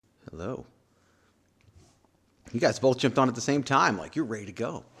Hello. You guys both jumped on at the same time, like you're ready to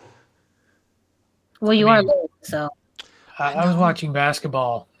go. Well, you are late, so. I was watching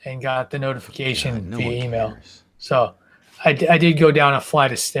basketball and got the notification via email. Cares. So I did go down a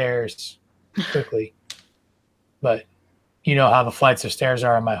flight of stairs quickly. But you know how the flights of stairs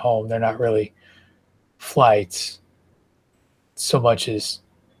are in my home. They're not really flights so much as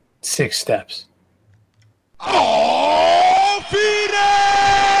 6 steps. Oh, Phoenix!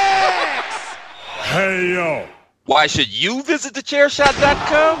 Hey, yo. Why should you visit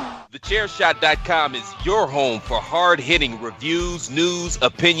thechairshot.com? Thechairshot.com is your home for hard-hitting reviews, news,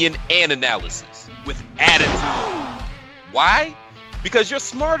 opinion, and analysis with attitude. Why? Because you're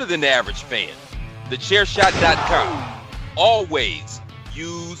smarter than the average fan. Thechairshot.com. Always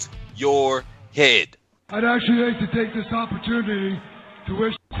use your head. I'd actually like to take this opportunity to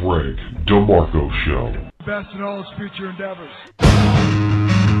wish Greg DeMarco Show. the best in all his future endeavors.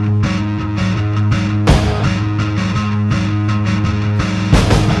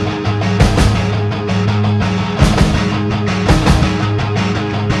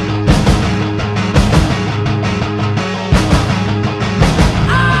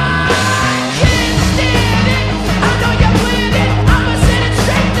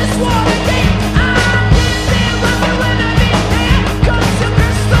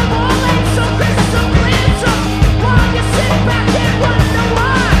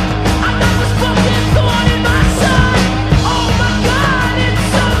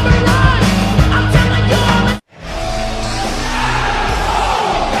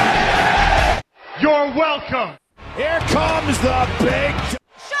 You're welcome. Here comes the big...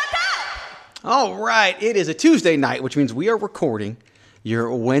 All right, it is a Tuesday night, which means we are recording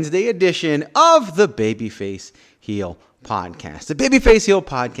your Wednesday edition of the Babyface Heel Podcast. The Babyface Heel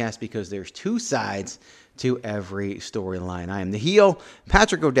Podcast because there's 2 sides to every storyline. I am the heel,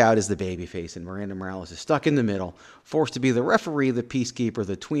 Patrick O'Dowd is the babyface, and Miranda Morales is stuck in the middle, forced to be the referee, the peacekeeper,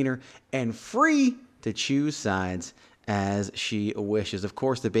 the tweener, and free to choose sides as she wishes. Of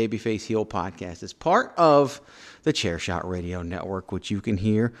course, the Babyface Heel Podcast is part of the Chairshot Radio Network, which you can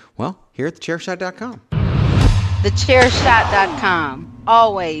hear, well, here at thechairshot.com. Thechairshot.com.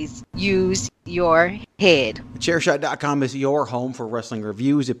 Always use your head. Thechairshot.com is your home for wrestling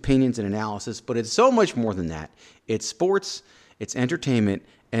reviews, opinions, and analysis, but it's so much more than that. It's sports, it's entertainment,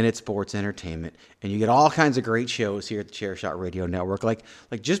 and it's sports entertainment. And you get all kinds of great shows here at the Chairshot Radio Network. Like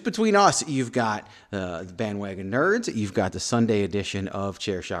just between us, you've got the Bandwagon Nerds, you've got the Sunday edition of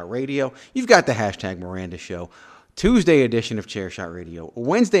Chairshot Radio, you've got the hashtag Miranda Show, Tuesday edition of Chairshot Radio,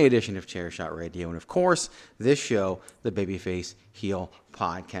 Wednesday edition of Chairshot Radio, and of course, this show, the Babyface Heel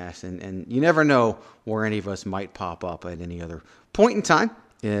Podcast. And you never know where any of us might pop up at any other point in time.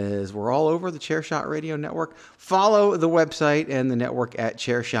 Is we're all over the Chairshot Radio Network. Follow the website and the network at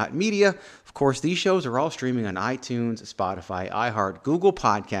Chairshot Media. Of course, these shows are all streaming on iTunes, Spotify, iHeart, Google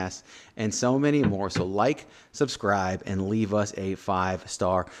Podcasts, and so many more. So like, subscribe, and leave us a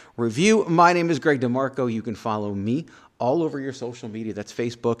 5-star review. My name is Greg DeMarco. You can follow me all over your social media. That's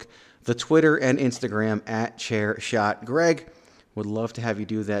Facebook, the Twitter, and Instagram at Chairshot Greg. Would love to have you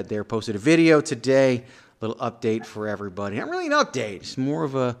do that there. Posted a video today. Little update for everybody. Not really an update. It's more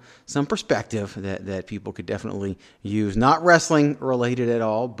of some perspective that people could definitely use. Not wrestling related at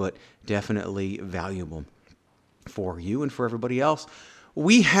all, but definitely valuable for you and for everybody else.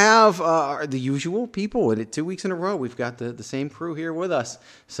 We have the usual people. 2 weeks in a row, we've got the same crew here with us.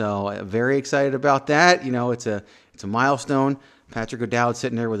 So very excited about that. You know, it's a milestone. Patrick O'Dowd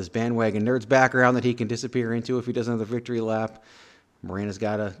sitting there with his Bandwagon Nerds background that he can disappear into if he doesn't have the victory lap. Miranda's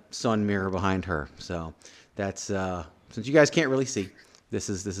got a sun mirror behind her. So that's, since you guys can't really see, this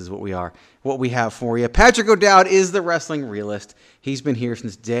is what we are, what we have for you. Patrick O'Dowd is the wrestling realist. He's been here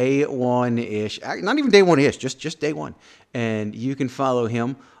since day one-ish. Not even day one-ish, just day one. And you can follow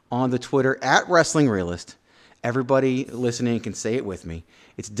him on the Twitter at Wrestling Realist. Everybody listening can say it with me.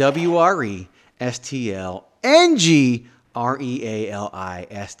 It's WRESTLNGREALIST.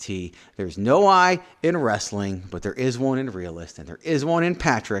 There's no I in wrestling, but there is one in realist, and there is one in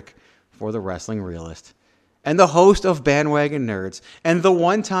Patrick for the Wrestling Realist. And the host of Bandwagon Nerds, and the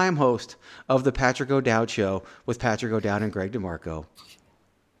one-time host of the Patrick O'Dowd Show with Patrick O'Dowd and Greg DeMarco.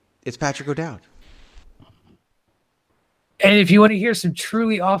 It's Patrick O'Dowd. And if you want to hear some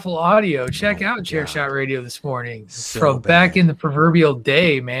truly awful audio, check out Chairshot Radio this morning from back in the proverbial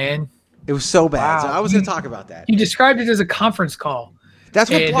day, man. It was so bad. Wow. So I was going to talk about that. You described it as a conference call. That's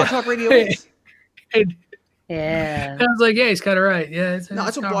what Blog Talk Radio is. Yeah. I was like, yeah, he's kind of right. Yeah.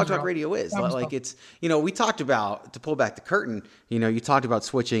 That's what Blog Talk Radio is. Like it's, we talked about, to pull back the curtain, you talked about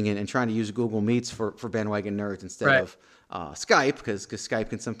switching and trying to use Google Meets for Bandwagon Nerds instead of Skype, because Skype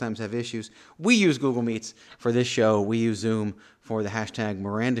can sometimes have issues. We use Google Meets for this show. We use Zoom for the hashtag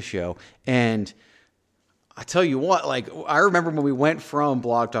Miranda Show. And I tell you what, like, I remember when we went from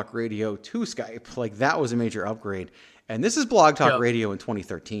Blog Talk Radio to Skype, like, that was a major upgrade. And this is Blog Talk Radio in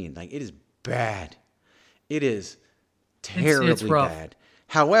 2013. Like, it is bad. It is terribly it's rough. bad.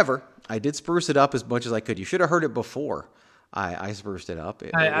 However, I did spruce it up as much as I could. You should have heard it before I spruced it up.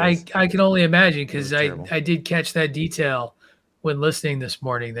 I can only imagine, because I did catch that detail when listening this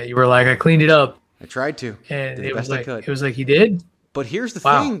morning that you were like, I cleaned it up. I tried to. And it was like you did? But here's the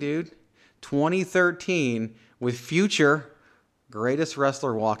thing, dude. 2013 with future greatest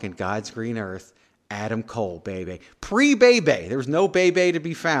wrestler walking God's green earth, Adam Cole, baby. Pre-Bebe. There was no Bebe to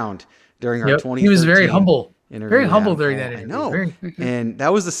be found during our 2013. He was very humble. Very humble during that interview. I know. And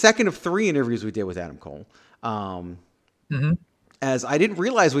that was the second of 3 interviews we did with Adam Cole. As I didn't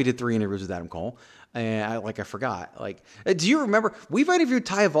realize we did 3 interviews with Adam Cole. And I forgot. Like, do you remember? We've interviewed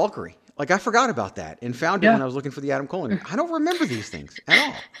Taya Valkyrie. Like, I forgot about that and found it when I was looking for the Adam Cole interview. I don't remember these things at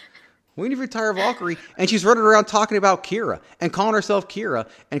all. We interviewed Taya Valkyrie, and she's running around talking about Kira and calling herself Kira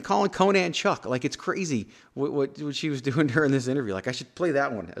and calling Conan Chuck. Like, it's crazy what she was doing during this interview. Like, I should play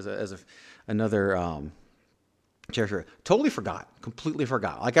that one as another chair. Totally forgot. Completely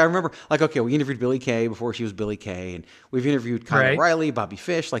forgot. Like, I remember, like, okay, we interviewed Billie Kay before she was Billie Kay, and we've interviewed Kyle O'Reilly, Bobby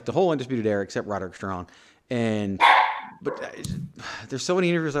Fish, like the whole Undisputed Era except Roderick Strong. But there's so many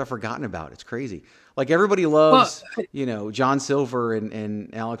interviews I've forgotten about. It's crazy. Like, everybody loves, John Silver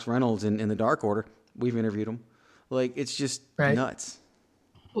and Alex Reynolds in the Dark Order. We've interviewed them. Like, it's just nuts.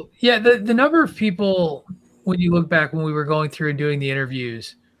 Yeah, the number of people, when you look back when we were going through and doing the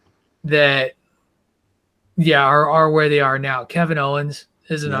interviews, that are where they are now. Kevin Owens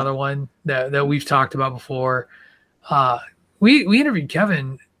is another one that we've talked about before. We interviewed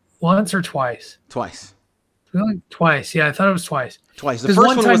Kevin once or twice. Twice. Twice. Yeah, I thought it was twice. Twice. The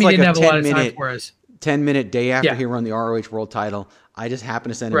first one was like a 10-minute 10-minute day after he won the ROH World Title. I just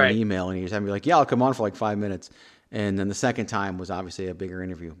happened to send him an email, and he was having me like, yeah, I'll come on for like 5 minutes. And then the second time was obviously a bigger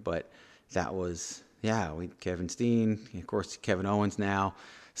interview. But that was, Kevin Steen, of course, Kevin Owens now.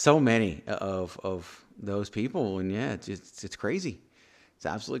 So many of those people. And it's crazy. It's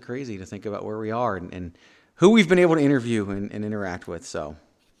absolutely crazy to think about where we are and who we've been able to interview and interact with. So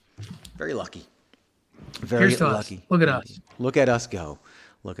very lucky. Very lucky. Look at us. Look at us go.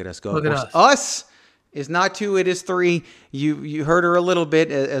 Look at us go. Look at us. Us is not 2, it is 3. You heard her a little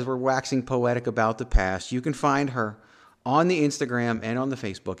bit as we're waxing poetic about the past. You can find her on the Instagram and on the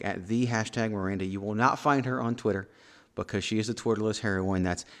Facebook at the hashtag Miranda. You will not find her on Twitter because she is a Twitterless heroine.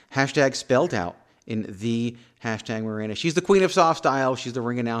 That's hashtag spelled out in the hashtag Miranda. She's the queen of soft style. She's the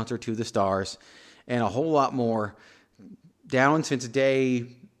ring announcer to the stars and a whole lot more. Down since day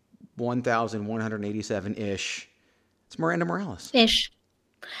 1,187-ish. It's Miranda Morales. Ish.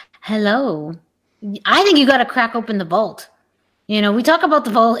 Hello. I think you got to crack open the vault. We talk about the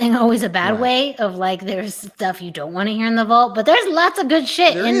vault in always a bad way of like there's stuff you don't want to hear in the vault, but there's lots of good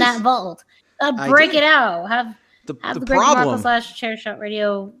shit in that vault. Break it out. Have the problem /Chair Shot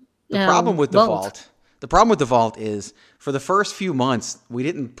Radio. The problem with the vault. The problem with the vault is for the first few months we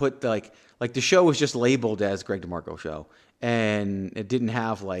didn't put like the show was just labeled as Greg DeMarco Show. And it didn't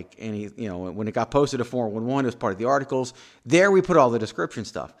have like any, when it got posted to 411, it was part of the articles. There we put all the description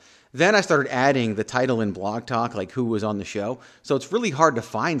stuff. Then I started adding the title in Blog Talk, like who was on the show. So it's really hard to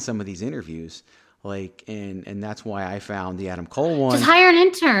find some of these interviews. Like, and that's why I found the Adam Cole one. Just hire an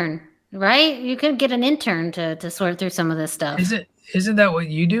intern, right? You could get an intern to sort through some of this stuff. Isn't that what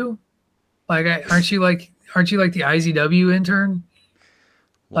you do? Like, aren't you like the IZW intern?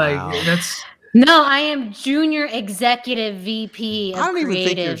 Wow. Like that's. No, I am junior executive VP of I don't even think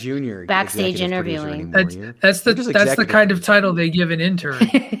you're creative junior backstage interviewing. That's the kind of title they give an intern.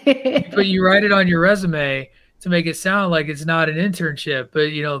 But you write it on your resume to make it sound like it's not an internship. But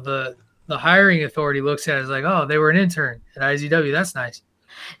the hiring authority looks at it as like, oh, they were an intern at IZW. That's nice.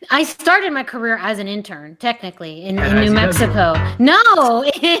 I started my career as an intern, technically, in New Mexico. No,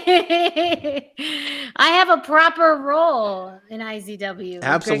 I have a proper role in IZW.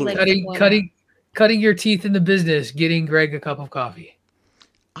 Absolutely. Cutting your teeth in the business, getting Greg a cup of coffee.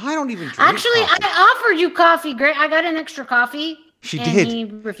 I don't even drink Actually, coffee. I offered you coffee, Greg. I got an extra coffee. She did. He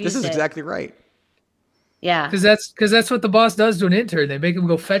refused this is exactly right. Yeah. Because that's what the boss does to an intern. They make them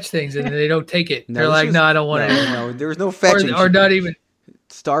go fetch things and then they don't take it. They're like, no, I don't want it. No, there was no fetching. Or not even.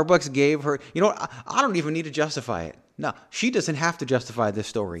 Starbucks gave her, I don't even need to justify it. No, she doesn't have to justify this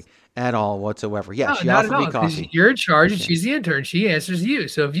story at all whatsoever. Yeah, she offered me coffee. You're in charge and she's the intern. She answers you.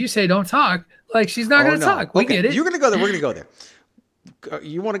 So if you say don't talk, like she's not going to talk. We get it. You're going to go there. We're going to go there.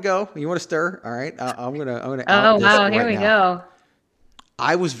 You want to go? You want to stir? All right. I'm gonna. Oh wow! Here we go.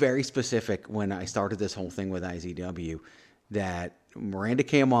 I was very specific when I started this whole thing with IZW that Miranda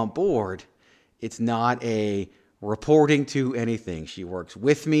came on board. It's not a reporting to anything. She works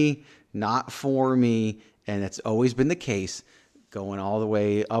with me, not for me, and that's always been the case, going all the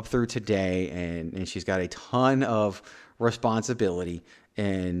way up through today. And she's got a ton of responsibility,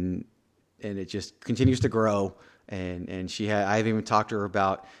 and it just continues to grow. And I've even talked to her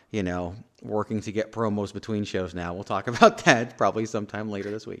about, working to get promos between shows now. We'll talk about that probably sometime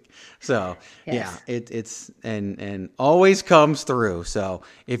later this week. So yes. Yeah, it's always comes through. So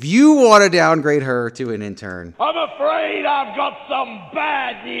if you want to downgrade her to an intern, I'm afraid I've got some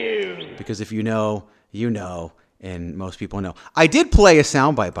bad news. Because if you know, and most people know. I did play a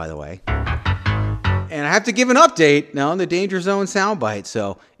soundbite, by the way. And I have to give an update now on the Danger Zone soundbite.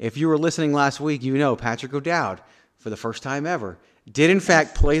 So if you were listening last week, Patrick O'Dowd, for the first time ever, did in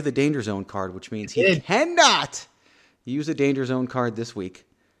fact play the Danger Zone card, which means he cannot use a Danger Zone card this week.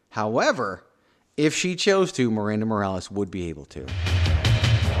 However, if she chose to, Miranda Morales would be able to.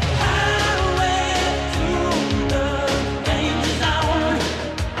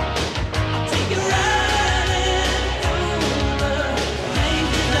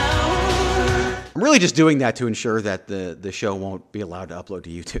 I'm really just doing that to ensure that the show won't be allowed to upload to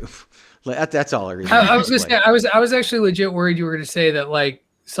YouTube. That's all I really. I was just I was actually legit worried you were going to say that like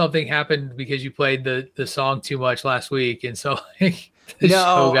something happened because you played the song too much last week, and so like,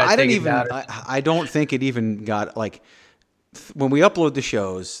 no, I didn't even. I don't think it even got like when we upload the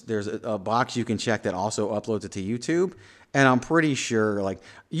shows. There's a box you can check that also uploads it to YouTube, and I'm pretty sure like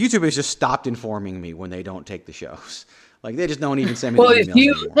YouTube has just stopped informing me when they don't take the shows. Like they just don't even send me the emails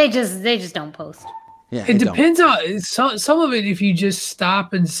anymore. They just don't post. Yeah, it depends on some of it. If you just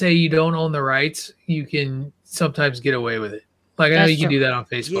stop and say you don't own the rights, you can sometimes get away with it. Like I know you can do that on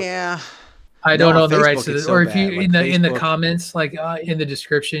Facebook. Yeah, I don't own the rights to this, or if you in the comments, like in the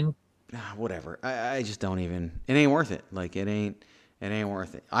description. Whatever. I just don't even. It ain't worth it. Like it ain't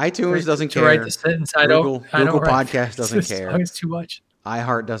worth it. iTunes doesn't care. Write the sentence. Google Podcast doesn't care. It's too much.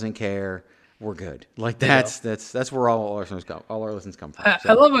 iHeart doesn't care. We're good. Like that's where all our listeners come. All our listens come from.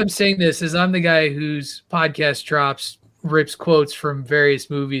 I love I'm saying this is I'm the guy whose podcast rips quotes from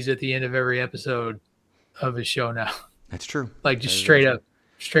various movies at the end of every episode of his show now. That's true. Like just straight up.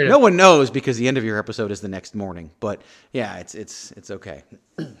 No one knows because the end of your episode is the next morning. But yeah, it's okay.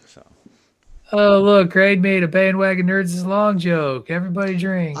 So. Oh look, Craig made a Bandwagon Nerds is long joke. Everybody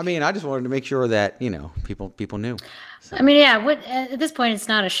drink. I mean, I just wanted to make sure that people knew. So. I mean, yeah. At this point, it's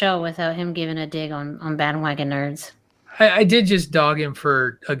not a show without him giving a dig on Bandwagon Nerds. I did just dog him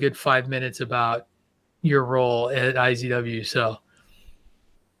for a good 5 minutes about your role at IZW. So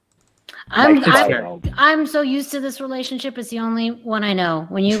I'm so used to this relationship. It's the only one I know.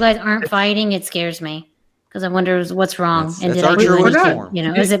 When you guys aren't fighting, it scares me because I wonder what's wrong. That's our truest form.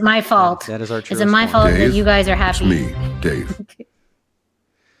 Is it my fault? That is our truest Is it my fault that you guys are happy? It's me, Dave.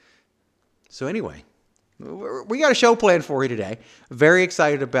 So anyway. We got a show planned for you today. Very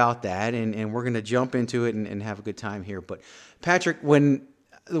excited about that, and we're going to jump into it and have a good time here. But, Patrick, the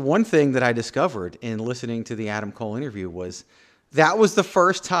one thing that I discovered in listening to the Adam Cole interview was that was the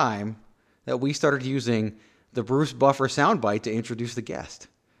first time that we started using the Bruce Buffer soundbite to introduce the guest.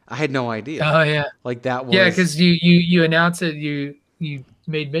 I had no idea. Oh, yeah. Like that was... Yeah, because you announced it. You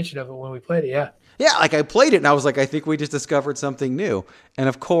made mention of it when we played it, yeah. Yeah, like I played it and I was like, I think we just discovered something new. And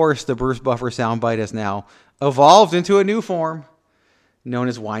of course, the Bruce Buffer soundbite has now evolved into a new form known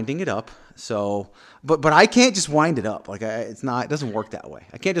as winding it up. So, but I can't just wind it up. Like it doesn't work that way.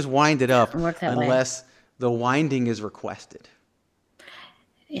 I can't just wind it up unless the winding is requested.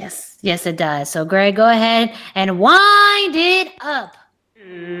 Yes, it does. So, Greg, go ahead and wind it up.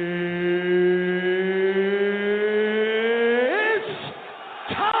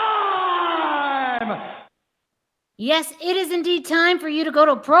 Yes, it is indeed time for you to go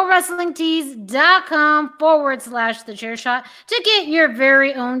to ProWrestlingTees.com/TheChairShot to get your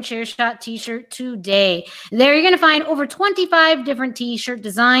very own Chairshot t-shirt today. There you're going to find over 25 different t-shirt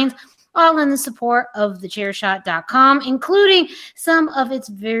designs, all in the support of TheChairShot.com, including some of its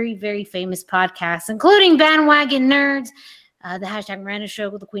very, very famous podcasts, including Bandwagon Nerds, the #Miranda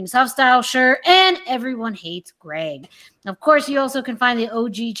Show with the Queen of Soft Style shirt, and Everyone Hates Greg. Of course, you also can find the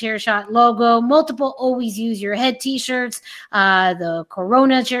OG Chairshot logo, multiple Always Use Your Head t-shirts, the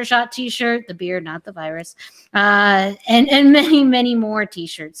Corona Chairshot t-shirt, the beer, not the virus, and many, many more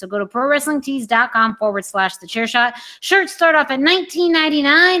t-shirts. So go to prowrestlingtees.com/thechairshot. Shirts start off at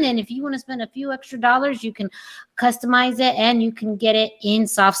 $19.99, and if you want to spend a few extra dollars, you can customize it and you can get it in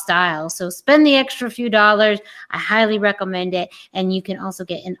soft style. So spend the extra few dollars. I highly recommend it. And you can also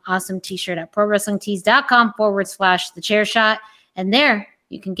get an awesome t-shirt at prowrestlingtees.com/thechairshot. And there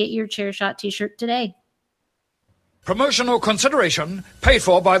you can get your Chairshot t-shirt today. Promotional consideration paid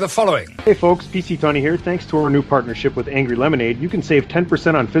for by the following. Hey folks, PC Tony here. Thanks to our new partnership with Angry Lemonade, you can save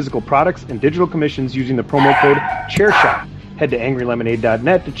 10% on physical products and digital commissions using the promo code ChairShot. Head to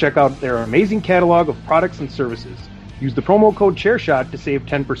angrylemonade.net to check out their amazing catalog of products and services. Use the promo code ChairShot to save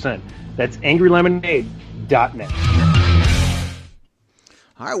 10%. That's angrylemonade.net.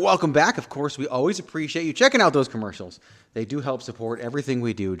 All right, welcome back. Of course, we always appreciate you checking out those commercials. They do help support everything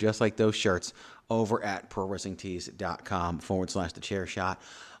we do, just like those shirts over at prowrestlingtees.com/thechairshot.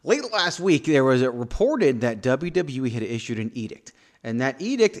 Late last week, there was a reported that WWE had issued an edict. And that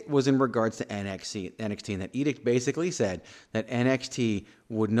edict was in regards to NXT. And that edict basically said that NXT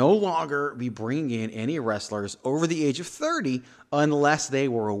would no longer be bringing in any wrestlers over the age of 30 unless they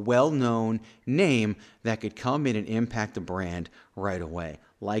were a well-known name that could come in and impact the brand right away,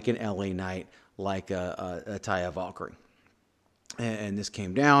 like an LA Knight, like a Taya Valkyrie. And this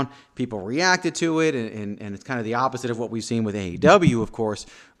came down, people reacted to it, and it's kind of the opposite of what we've seen with AEW, of course,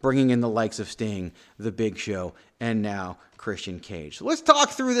 bringing in the likes of Sting, The Big Show, and now Christian Cage. So let's talk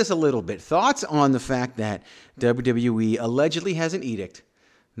through this a little bit. Thoughts on the fact that WWE allegedly has an edict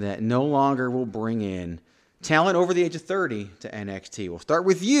that no longer will bring in talent over the age of 30 to NXT. We'll start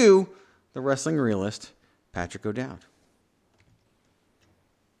with you, the wrestling realist, Patrick O'Dowd.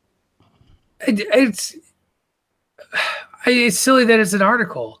 It's silly that it's an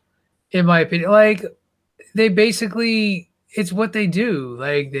article, in my opinion. Like, they basically, it's what they do.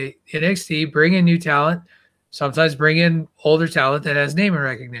 Like, the NXT bring in new talent, sometimes bring in older talent that has name and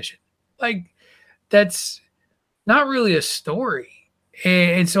recognition. Like, that's not really a story.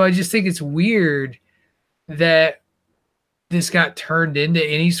 And so I just think it's weird that this got turned into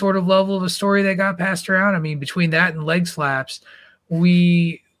any sort of level of a story that got passed around. I mean, between that and leg slaps,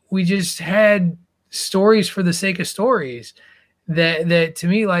 we just had stories for the sake of stories that to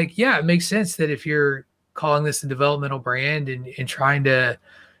me, like, yeah, it makes sense that if you're calling this a developmental brand and trying to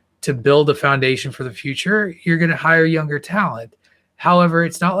build a foundation for the future, you're going to hire younger talent. However,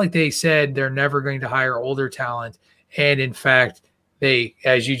 it's not like they said they're never going to hire older talent. And in fact, they,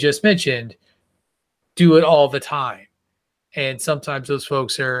 as you just mentioned, do it all the time. And sometimes those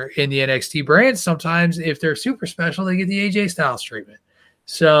folks are in the NXT brand. Sometimes if they're super special, they get the AJ Styles treatment.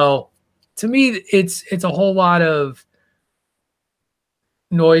 So to me, it's a whole lot of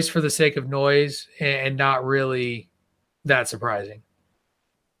noise for the sake of noise and not really that surprising.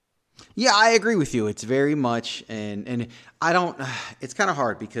 Yeah, I agree with you. It's very much, and I don't, it's kind of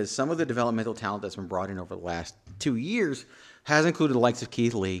hard because some of the developmental talent that's been brought in over the last 2 years has included the likes of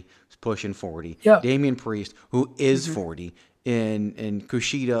Keith Lee, who's pushing 40, Damian Priest, who is 40, and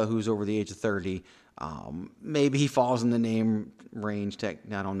Kushida, who's over the age of 30. Maybe he falls in the name range. I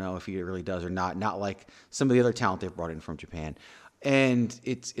don't know if he really does or not. Not like some of the other talent they've brought in from Japan. And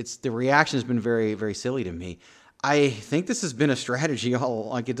it's the reaction has been very, very silly to me. I think this has been a strategy all,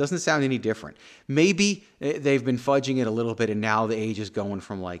 like, it doesn't sound any different. Maybe they've been fudging it a little bit, and now the age is going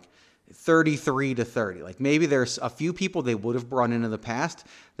from like 33 to 30. Like, maybe there's a few people they would have brought in the past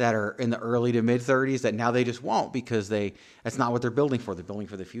that are in the early to mid 30s that now they just won't because that's not what they're building for. They're building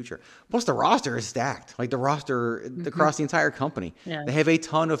for the future. Plus, the roster is stacked. Like, the roster across the entire company. Yeah. They have a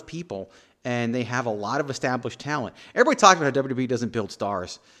ton of people, and they have a lot of established talent. Everybody talks about how WWE doesn't build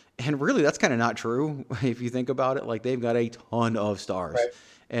stars. And really, that's kind of not true if you think about it. Like, they've got a ton of stars. Right.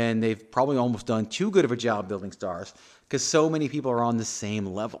 And they've probably almost done too good of a job building stars because so many people are on the same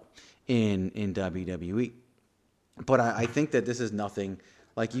level in WWE. But I think that this is nothing,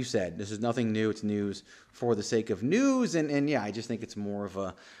 like you said, this is nothing new. It's news for the sake of news. And yeah, I just think it's more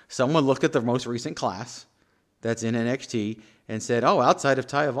of someone looked at the most recent class that's in NXT and said, oh, outside of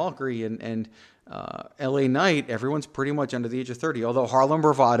Taya Valkyrie and LA Knight, everyone's pretty much under the age of 30, although Harlem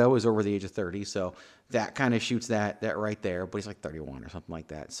Bravado is over the age of 30. So that kind of shoots that right there, but he's like 31 or something like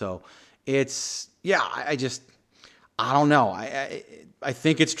that. So it's, yeah, I don't know. I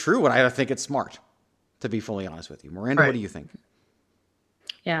think it's true, and I think it's smart, to be fully honest with you. Miranda, What do you think?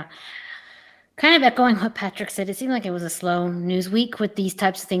 Yeah. Kind of echoing what Patrick said, it seemed like it was a slow news week with these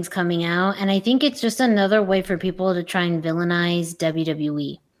types of things coming out. And I think it's just another way for people to try and villainize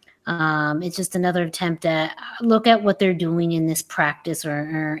WWE. It's just another attempt at look at what they're doing in this practice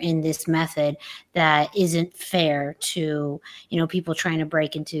or in this method that isn't fair to, people trying to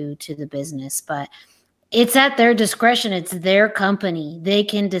break into the business. But it's at their discretion. It's their company. They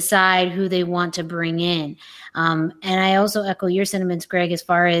can decide who they want to bring in. And I also echo your sentiments, Greg, as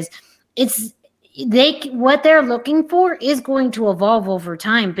far as what they're looking for is going to evolve over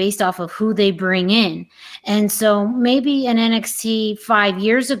time based off of who they bring in. And so maybe an NXT 5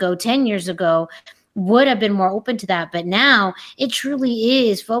 years ago, 10 years ago would have been more open to that. But now it truly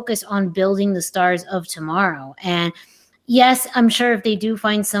is focused on building the stars of tomorrow. And yes, I'm sure if they do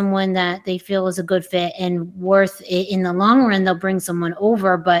find someone that they feel is a good fit and worth it in the long run, they'll bring someone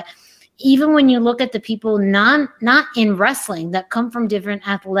over. But even when you look at the people not in wrestling that come from different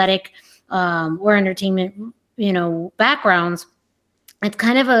athletic or entertainment, backgrounds, it's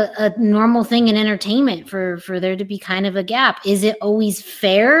kind of a normal thing in entertainment for there to be kind of a gap. Is it always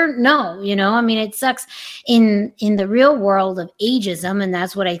fair? No, it sucks in the real world of ageism, and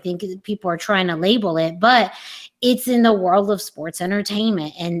that's what I think people are trying to label it. But it's in the world of sports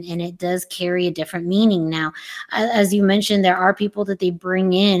entertainment, and it does carry a different meaning now. As you mentioned, there are people that they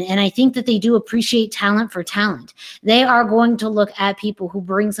bring in, and I think that they do appreciate talent for talent. They are going to look at people who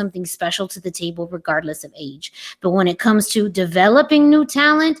bring something special to the table regardless of age. But when it comes to developing new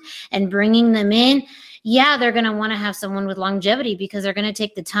talent and bringing them in, yeah, they're going to want to have someone with longevity because they're going to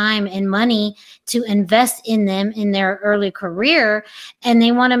take the time and money to invest in them in their early career, and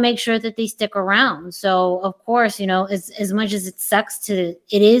they want to make sure that they stick around. So, of course, as much as it sucks it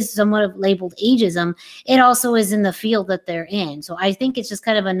is somewhat of labeled ageism, it also is in the field that they're in. So I think it's just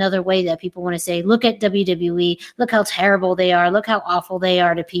kind of another way that people want to say, look at WWE, look how terrible they are, look how awful they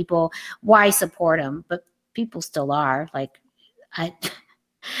are to people. Why support them? But people still are.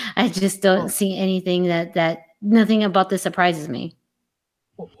 I just don't see anything that nothing about this surprises me.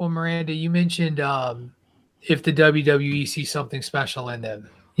 Well, Miranda, you mentioned if the WWE sees something special in them,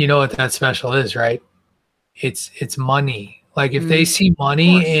 you know what that special is, right? It's money. Like if they see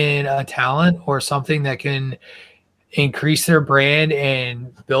money in a talent or something that can increase their brand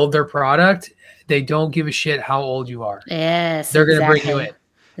and build their product, they don't give a shit how old you are. Yes, they're going to bring you in.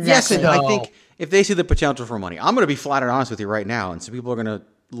 Exactly. Yes, and I think if they see the potential for money, I'm going to be flat and honest with you right now, and some people are going to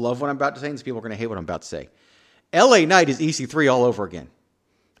love what I'm about to say, and some people are going to hate what I'm about to say. LA Knight is EC3 all over again.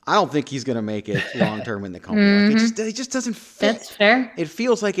 I don't think he's going to make it long term in the company. Like it just doesn't fit. That's fair. It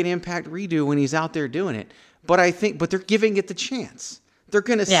feels like an Impact redo when he's out there doing it. But they're giving it the chance. They're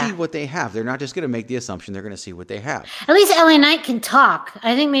going to see what they have. They're not just going to make the assumption. They're going to see what they have. At least LA Knight can talk.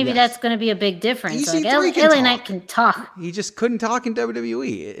 I think maybe that's going to be a big difference. LA Knight can talk. He just couldn't talk in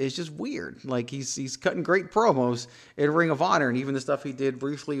WWE. It's just weird. Like he's cutting great promos in Ring of Honor, and even the stuff he did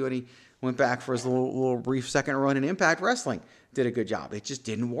briefly when he went back for his little brief second run in Impact Wrestling did a good job. It just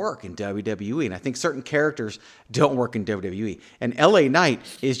didn't work in WWE, and I think certain characters don't work in WWE. And LA Knight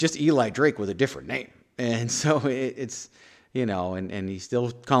is just Eli Drake with a different name, and so it's. And he's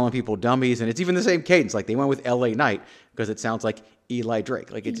still calling people dummies, and it's even the same cadence. Like they went with LA Knight because it sounds like Eli Drake.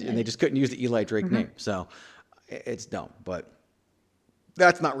 And they just couldn't use the Eli Drake name. So it's dumb, but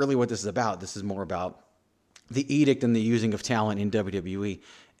that's not really what this is about. This is more about the edict and the using of talent in WWE.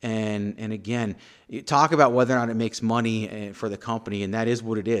 And again, you talk about whether or not it makes money for the company, and that is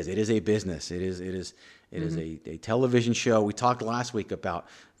what it is. It is a business. It is a television show. We talked last week about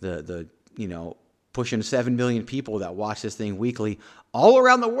the pushing 7 million people that watch this thing weekly all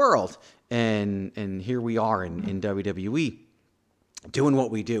around the world. And here we are in WWE doing what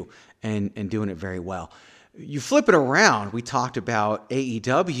we do and doing it very well. You flip it around, we talked about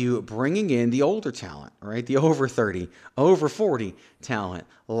AEW bringing in the older talent, right? The over 30, over 40 talent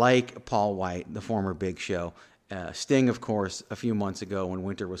like Paul White, the former Big Show, Sting, of course, a few months ago when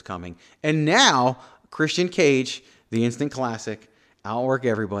winter was coming. And now Christian Cage, the instant classic, Outwork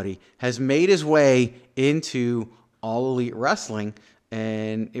Everybody, has made his way into All Elite Wrestling,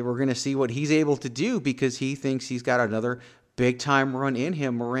 and we're going to see what he's able to do because he thinks he's got another big-time run in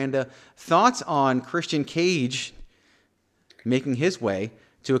him. Miranda, thoughts on Christian Cage making his way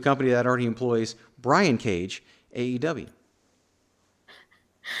to a company that already employs Brian Cage, AEW?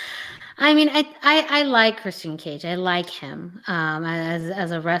 I mean, I like Christian Cage. I like him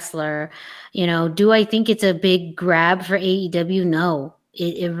as a wrestler. Do I think it's a big grab for AEW? No,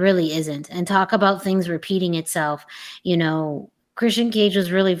 it really isn't. And talk about things repeating itself. Christian Cage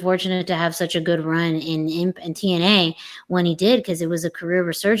was really fortunate to have such a good run in Imp and TNA when he did, because it was a career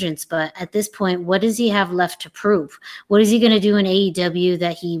resurgence. But at this point, what does he have left to prove? What is he going to do in AEW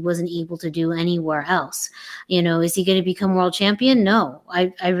that he wasn't able to do anywhere else? Is he going to become world champion? No,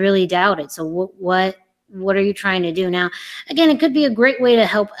 I really doubt it. So what what are you trying to do? Now, again, it could be a great way to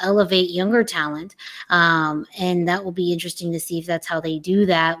help elevate younger talent. And that will be interesting to see if that's how they do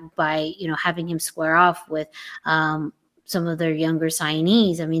that by, having him square off with some of their younger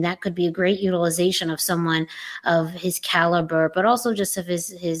signees. I mean, that could be a great utilization of someone of his caliber, but also just of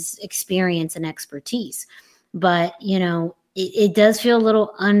his experience and expertise. But, it does feel a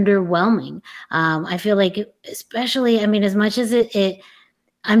little underwhelming. I feel like, especially, as much as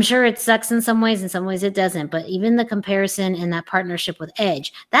I'm sure it sucks in some ways it doesn't, but even the comparison and that partnership with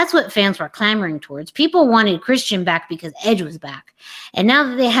Edge, that's what fans were clamoring towards. People wanted Christian back because Edge was back. And now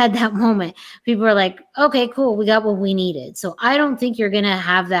that they had that moment, people are like, okay, cool, we got what we needed. So I don't think you're going to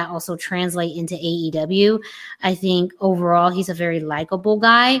have that also translate into AEW. I think overall he's a very likable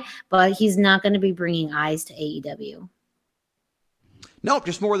guy, but he's not going to be bringing eyes to AEW. Nope,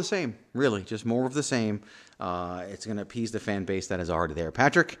 just more of the same, really. Just more of the same. It's going to appease the fan base that is already there.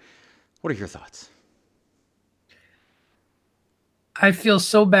 Patrick, what are your thoughts? I feel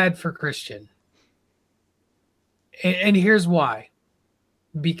so bad for Christian. And here's why.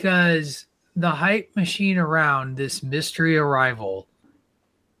 Because the hype machine around this mystery arrival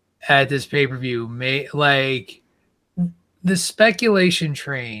at this pay-per-view, the speculation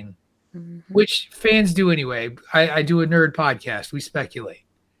train, which fans do anyway. I do a nerd podcast. We speculate.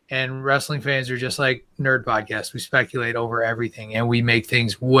 And wrestling fans are just like nerd podcasts. We speculate over everything, and we make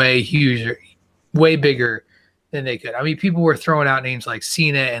things way huger, way bigger than they could. I mean, people were throwing out names like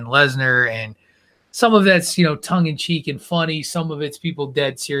Cena and Lesnar, and some of that's, tongue-in-cheek and funny. Some of it's people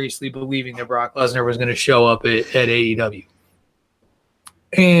dead seriously believing that Brock Lesnar was going to show up at AEW.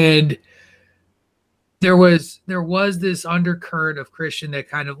 And there was this undercurrent of Christian that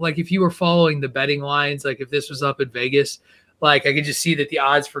kind of, like, if you were following the betting lines, like if this was up in Vegas, like I could just see that the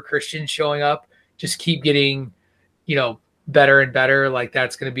odds for Christian showing up just keep getting, better and better. Like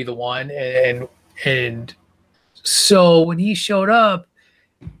that's going to be the one. And so when he showed up,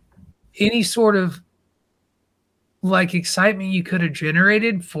 any sort of like excitement you could have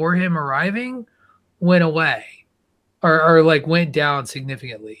generated for him arriving went away or like went down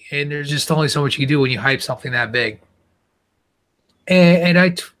significantly. And there's just only so much you can do when you hype something that big. And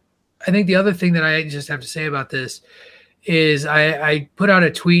I think the other thing that I just have to say about this is I put out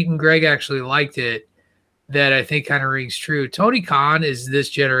a tweet, and Greg actually liked it, that I think kind of rings true. Tony Khan is this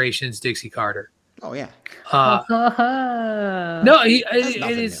generation's Dixie Carter. Oh yeah. No,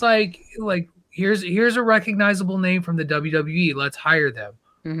 it's like here's a recognizable name from the WWE. Let's hire them,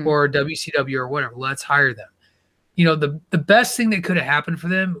 or WCW or whatever. Let's hire them. The best thing that could have happened for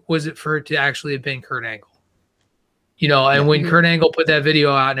them was for it to actually have been Kurt Angle. And when Kurt Angle put that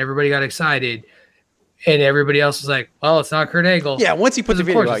video out and everybody got excited, and everybody else was like, well, it's not Kurt Angle. Yeah, once he put the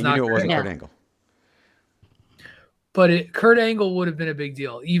video out, you knew it wasn't Kurt Angle. But Kurt Angle would have been a big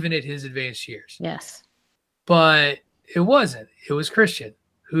deal, even at his advanced years. Yes. But it wasn't. It was Christian,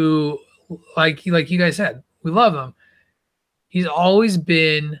 who, like you guys said, we love him. He's always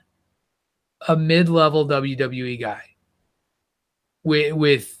been a mid-level WWE guy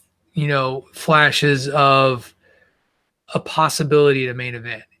with flashes of a possibility to main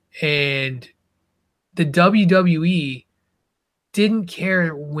event. And the WWE didn't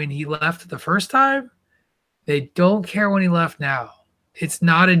care when he left the first time. They don't care when he left now. It's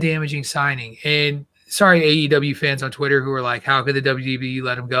not a damaging signing. And sorry, AEW fans on Twitter who are like, how could the WWE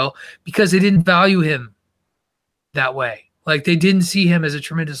let him go? Because they didn't value him that way. Like they didn't see him as a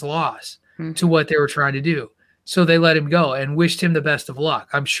tremendous loss to what they were trying to do. So they let him go and wished him the best of luck.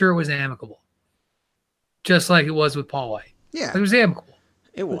 I'm sure it was amicable. Just like it was with Paul White. Yeah. It was amicable.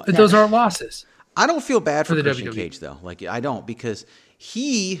 It was. But those aren't losses. I don't feel bad for the Christian WWE. Cage, though. Like, I don't, because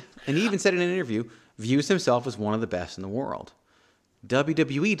he even said in an interview, views himself as one of the best in the world.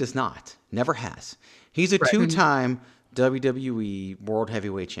 WWE does not. Never has. He's a two-time WWE World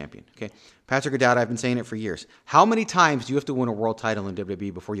Heavyweight Champion. Okay, Patrick O'Dowd, I've been saying it for years. How many times do you have to win a world title in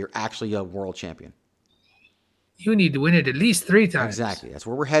WWE before you're actually a world champion? You need to win it at least 3 times. Exactly. That's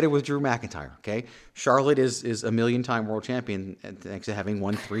where we're headed with Drew McIntyre. Okay, Charlotte is a 1,000,000-time world champion thanks to having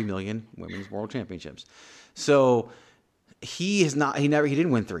won 3 million women's world championships. So he didn't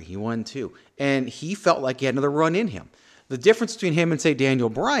win 3. He won 2, and he felt like he had another run in him. The difference between him and, say, Daniel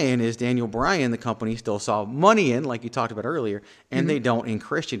Bryan is Daniel Bryan, the company still saw money in, like you talked about earlier, and they don't in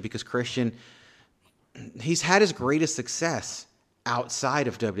Christian, because Christian, he's had his greatest success outside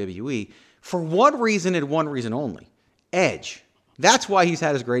of WWE for one reason and one reason only: Edge. That's why he's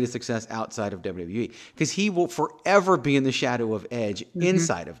had his greatest success outside of WWE, because he will forever be in the shadow of Edge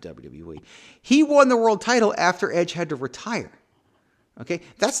inside of WWE. He won the world title after Edge had to retire. Okay,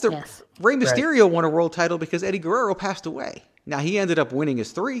 that's Rey Mysterio won a world title because Eddie Guerrero passed away. Now he ended up winning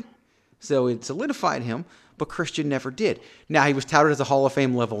his 3, So it solidified him, but Christian never did. Now, he was touted as a Hall of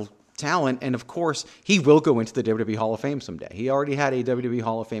Fame level talent, and of course, he will go into the WWE Hall of Fame someday. He already had a WWE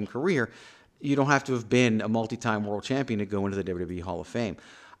Hall of Fame career. You don't have to have been a multi-time world champion to go into the WWE Hall of Fame.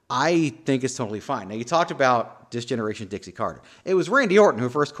 I think it's totally fine. Now, you talked about this generation Dixie Carter. It was Randy Orton who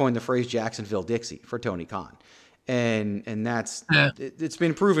first coined the phrase Jacksonville Dixie for Tony Khan. And that's it's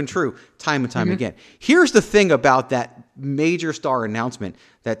been proven true time and time again. Here's the thing about that major star announcement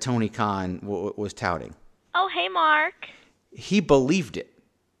that Tony Khan was touting. Oh, hey, Mark. He believed it.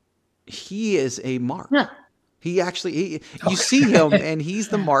 He is a Mark. Yeah. He actually, you see him, and he's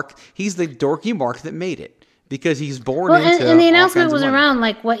the Mark. He's the dorky Mark that made it. Because he's born into and the announcement was around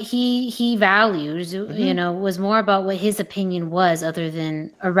like what he values, was more about what his opinion was rather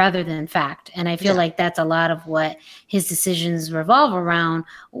than fact. And I feel like that's a lot of what his decisions revolve around,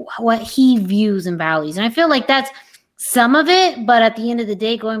 what he views and values. And I feel like that's some of it, but at the end of the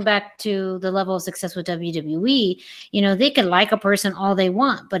day, going back to the level of success with WWE, they could like a person all they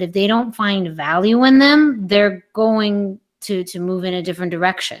want, but if they don't find value in them, they're going to move in a different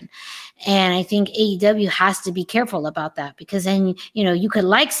direction. And I think AEW has to be careful about that, because then, you could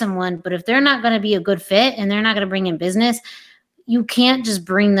like someone, but if they're not going to be a good fit and they're not going to bring in business, you can't just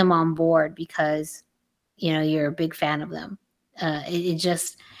bring them on board because, you're a big fan of them.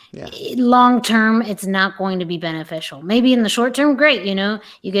 Long term, it's not going to be beneficial. Maybe in the short term, great.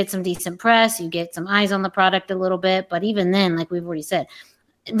 You get some decent press, you get some eyes on the product a little bit. But even then, like we've already said,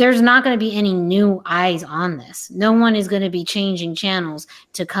 there's not going to be any new eyes on this. No one is going to be changing channels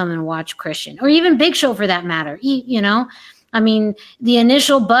to come and watch Christian, or even Big Show for that matter. I mean, the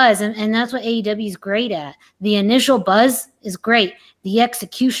initial buzz, and that's what AEW is great at. The initial buzz is great. The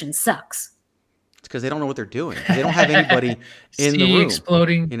execution sucks. It's because they don't know what they're doing. They don't have anybody in the room.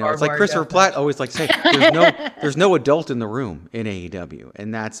 Exploding. It's like Christopher Platt always like say, there's no adult in the room in AEW,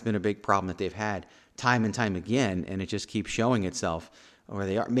 and that's been a big problem that they've had time and time again, and it just keeps showing itself. Where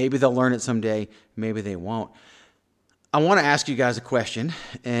they are. Maybe they'll learn it someday. Maybe they won't. I want to ask you guys a question,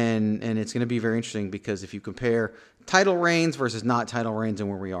 and it's going to be very interesting because if you compare title reigns versus not title reigns and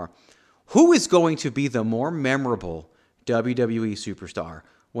where we are, who is going to be the more memorable WWE superstar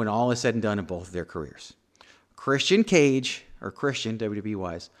when all is said and done in both of their careers? Christian Cage, or Christian,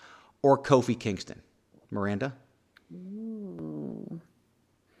 WWE-wise, or Kofi Kingston? Miranda?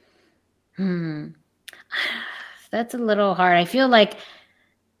 That's a little hard. I feel like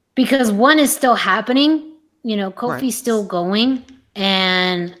because one is still happening, Kofi's still going.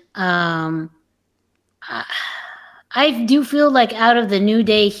 And I do feel like out of the New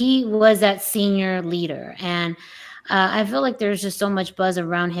Day, he was that senior leader. And I feel like there's just so much buzz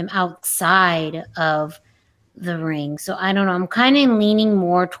around him outside of the ring. So I don't know. I'm kind of leaning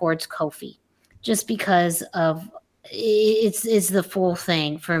more towards Kofi just because of it's the full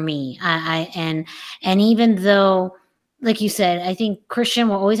thing for me. And even though, like you said, I think Christian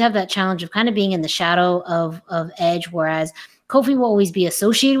will always have that challenge of kind of being in the shadow of Edge, whereas Kofi will always be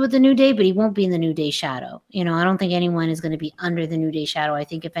associated with the New Day, but he won't be in the New Day shadow. I don't think anyone is going to be under the New Day shadow. I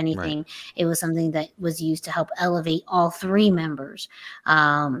think if anything, it was something that was used to help elevate all three members.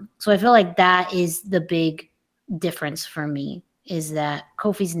 So I feel like that is the big difference for me, is that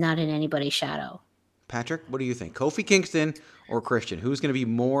Kofi's not in anybody's shadow. Patrick, what do you think? Kofi Kingston or Christian? Who's going to be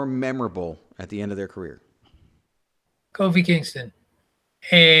more memorable at the end of their career? Kofi Kingston.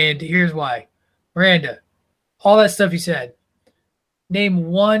 And here's why. Miranda, all that stuff you said. Name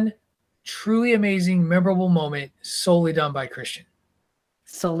one truly amazing, memorable moment solely done by Christian.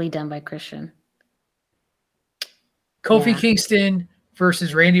 Solely done by Christian. Kofi Kingston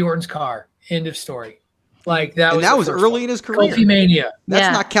versus Randy Orton's car. End of story. Like that was early in his career. Kofi Mania.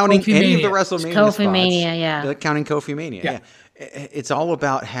 That's not counting any of the WrestleMania Kofi Mania, spots. Counting Kofi Mania, yeah. It's all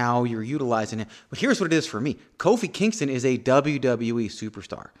about how you're utilizing it. But here's what it is for me. Kofi Kingston is a WWE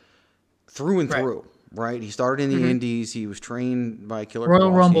superstar through and through, right? He started in the Indies. He was trained by Killer Royal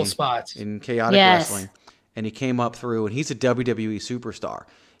Kowalski Rumble spots in Chaotic Wrestling. And he came up through, and he's a WWE superstar.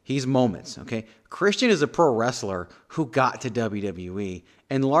 He's moments, okay? Christian is a pro wrestler who got to WWE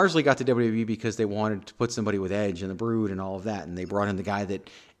and largely got to WWE because they wanted to put somebody with Edge and the Brood and all of that, and they brought in the guy that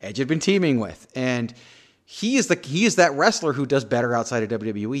Edge had been teaming with. And he is that wrestler who does better outside of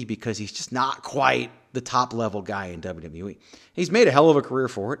WWE because he's just not quite the top-level guy in WWE. He's made a hell of a career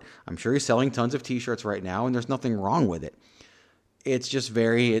for it. I'm sure he's selling tons of T-shirts right now, and there's nothing wrong with it. it's just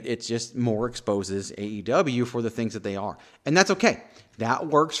it just more exposes AEW for the things that they are. And that's okay. That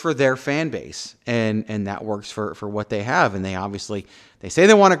works for their fan base, and that works for what they have. And they obviously, they say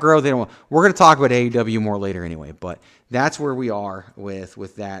they want to grow. We're going to talk about AEW more later anyway, but that's where we are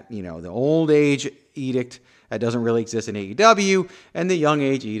with that, the old age edict that doesn't really exist in AEW, and the young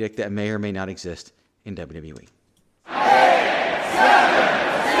age edict that may or may not exist in WWE. 8, 7, 6,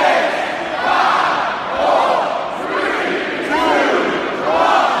 5, 4, 3, 2,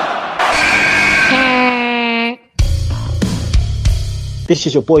 1. This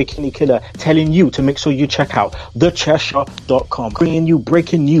is your boy Kenny Killer telling you to make sure you check out thechairshot.com, bringing you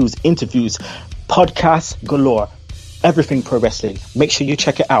breaking news, interviews, podcasts galore, everything pro wrestling. Make sure you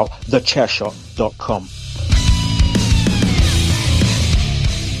check it out, thechairshot.com.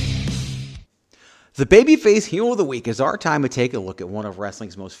 The Babyface Heel of the Week is our time to take a look at one of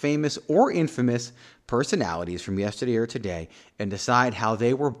wrestling's most famous or infamous personalities from yesterday or today and decide how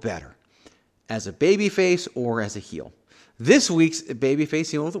they were better, as a babyface or as a heel. This week's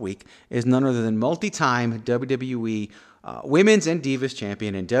Babyface Heel of the Week is none other than multi-time WWE Women's and Divas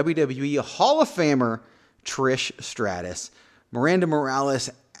Champion and WWE Hall of Famer Trish Stratus. Miranda Morales,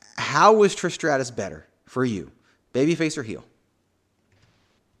 how was Trish Stratus better for you, babyface or heel?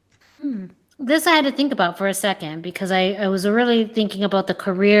 This I had to think about for a second, because I was really thinking about the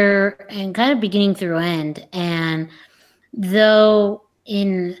career and kind of beginning through end. And though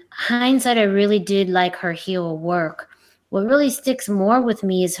in hindsight, I really did like her heel work, what really sticks more with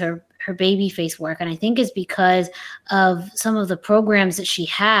me is her babyface work. And I think it's because of some of the programs that she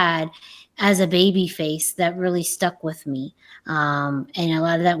had as a babyface that really stuck with me. And a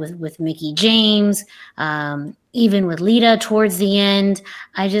lot of that with Mickie James, even with Lita towards the end.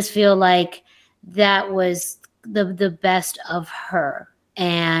 I just feel like that was the best of her.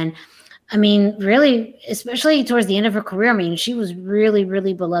 And I mean, really, especially towards the end of her career, I mean, she was really,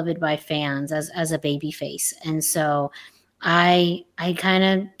 really beloved by fans as a babyface. And so I kind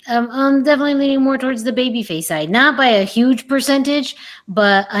of, I'm definitely leaning more towards the babyface side, not by a huge percentage,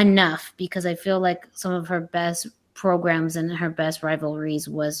 but enough, because I feel like some of her best programs and her best rivalries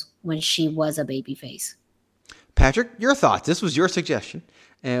was when she was a babyface. Patrick, your thoughts. This was your suggestion,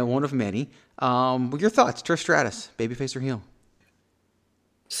 and one of many. Your thoughts, Trish Stratus, babyface or heel?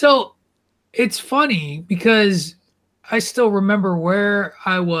 So it's funny because I still remember where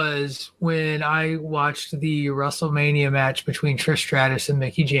I was when I watched the WrestleMania match between Trish Stratus and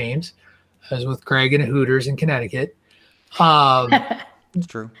Mickie James. I was with Greg in a Hooters in Connecticut. It's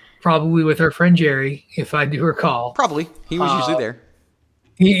true. Probably with our friend Jerry, if I do recall. Probably. He was usually there.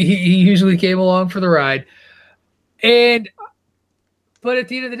 He usually came along for the ride. But at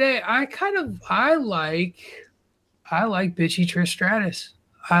the end of the day, I like bitchy Trish Stratus.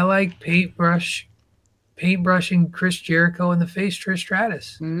 I like paintbrushing Chris Jericho in the face Trish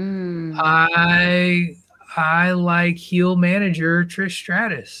Stratus. I like heel manager Trish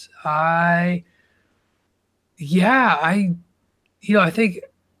Stratus. I think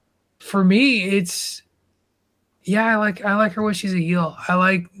for me it's I like her when she's a heel. I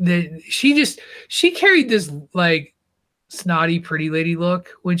like that she carried this like snotty pretty lady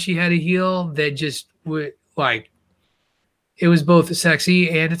look when she had a heel that just would like, it was both sexy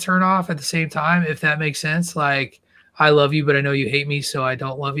and a turn off at the same time, if that makes sense. Like, I love you, but I know you hate me, so I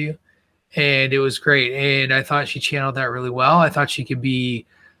don't love you. And it was great. And I thought she channeled that really well. I thought she could be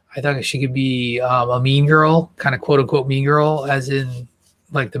a mean girl, kind of quote unquote mean girl, as in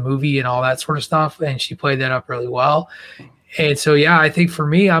like the movie and all that sort of stuff. And she played that up really well. And so, I think for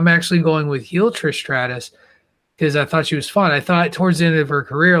me, I'm actually going with heel Trish Stratus because I thought she was fun. I thought towards the end of her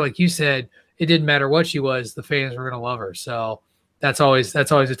career, like you said, it didn't matter what she was, the fans were going to love her. So that's always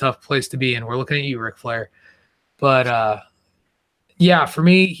a tough place to be in. We're looking at you, Ric Flair. But for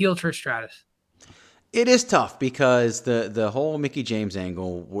me, heel Trish Stratus. It is tough because the whole Mickie James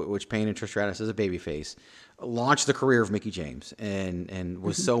angle, which painted Trish Stratus as a babyface, launched the career of Mickie James and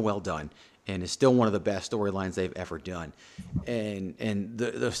was so well done and is still one of the best storylines they've ever done. And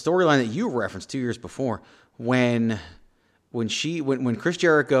the storyline that you referenced 2 years before, when Chris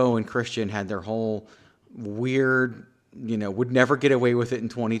Jericho and Christian had their whole weird, would never get away with it in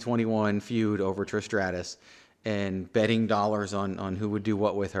 2021 feud over Trish Stratus and betting dollars on who would do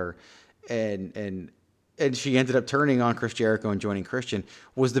what with her, and she ended up turning on Chris Jericho and joining Christian,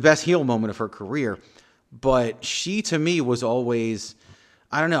 was the best heel moment of her career. But she, to me, was always,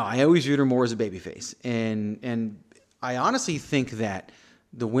 I don't know, I always viewed her more as a babyface. And I honestly think that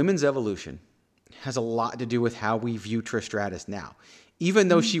the women's evolution has a lot to do with how we view Trish Stratus now. Even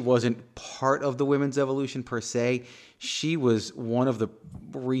though she wasn't part of the women's evolution per se, she was one of the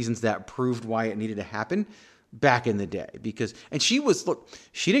reasons that proved why it needed to happen. back in the day and she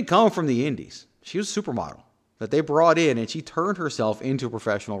didn't come from the indies. She was a supermodel that they brought in, and she turned herself into a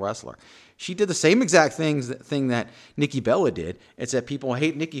professional wrestler. She did the same exact thing that Nikki Bella did. It's that people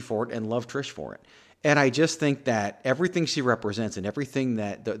hate Nikki for it and love Trish for it. And I just think that everything she represents and everything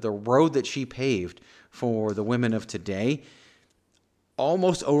that the road that she paved for the women of today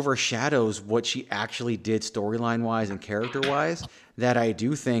almost overshadows what she actually did storyline-wise and character-wise, that I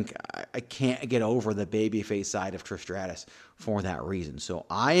do think I can't get over the babyface side of Trish Stratus for that reason. So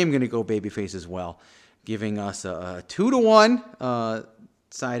I am going to go babyface as well, giving us a 2-1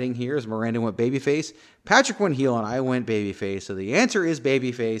 siding here as Miranda went babyface. Patrick went heel, and I went babyface. So the answer is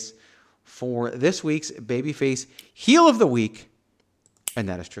babyface for this week's babyface heel of the week, and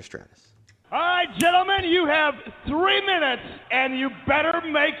that is Trish Stratus. All right, gentlemen, you have 3 minutes, and you better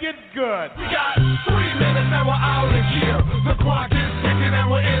make it good. We got 3 minutes and we're out of here. The clock is ticking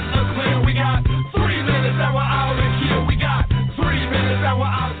and we're in the clear. We got 3 minutes and we're out of here. We got 3 minutes and we're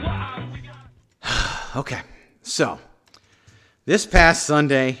out. Okay, so this past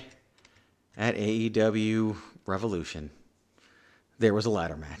Sunday at AEW Revolution, there was a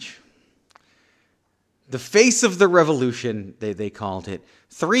ladder match. The face of the revolution, they called it.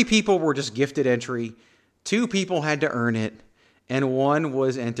 3 people were just gifted entry. 2 people had to earn it. And 1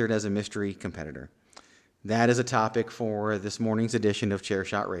 was entered as a mystery competitor. That is a topic for this morning's edition of Chair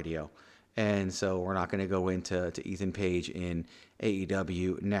Shot Radio. And so we're not going to go into Ethan Page in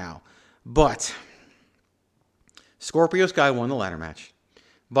AEW now. But Scorpio Sky won the ladder match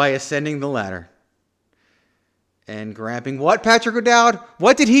by ascending the ladder and grabbing what, Patrick O'Dowd?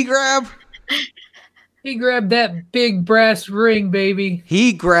 What did he grab? He grabbed that big brass ring, baby.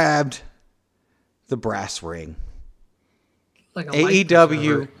 He grabbed the brass ring. Like a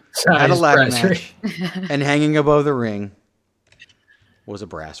AEW had a ladder match, and hanging above the ring was a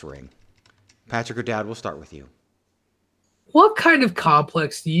brass ring. Patrick O'Dowd, we'll start with you. What kind of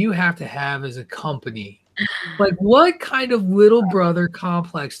complex do you have to have as a company? Like, what kind of little brother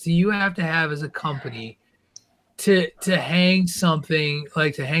complex do you have to have as a company to hang something,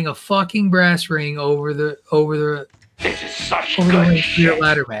 like to hang a fucking brass ring over the This is such over the good ring for your shit.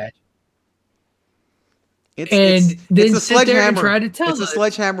 ladder match? It's then the sit there and try to tell it's a us.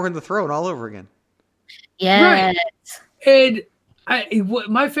 sledgehammer in the throat all over again. Yes. Right. And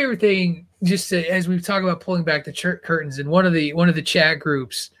my favorite thing, as we've talked about pulling back the curtains, in one of the chat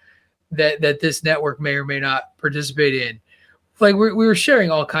groups that this network may or may not participate in, like we were sharing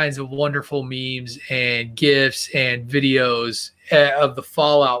all kinds of wonderful memes and GIFs and videos of the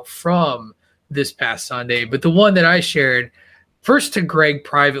fallout from this past Sunday. But the one that I shared first to Greg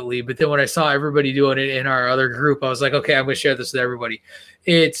privately, but then when I saw everybody doing it in our other group, I was like, okay, I'm going to share this with everybody.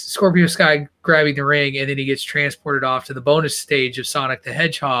 It's Scorpio Sky grabbing the ring, and then he gets transported off to the bonus stage of Sonic the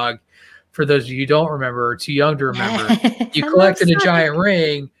Hedgehog. For those of you who don't remember or too young to remember, you collected a giant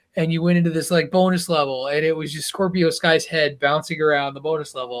ring, and you went into this like bonus level, and it was just Scorpio Sky's head bouncing around the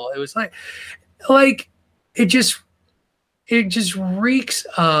bonus level. It was like it just reeks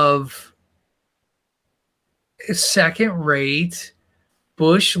of second-rate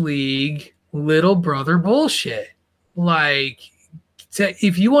Bush League little brother bullshit. Like,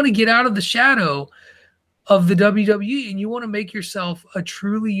 if you want to get out of the shadow of the WWE and you want to make yourself a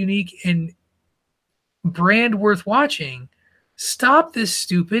truly unique and brand worth watching, stop this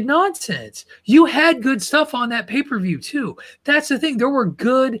stupid nonsense. You had good stuff on that pay-per-view too. That's the thing. There were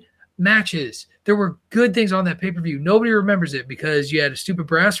good matches. There were good things on that pay-per-view. Nobody remembers it because you had a stupid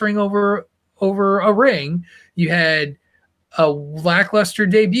brass ring over a ring. You had a lackluster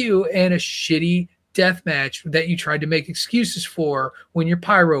debut and a shitty death match that you tried to make excuses for when your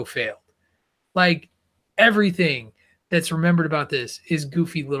pyro failed. Like, everything that's remembered about this is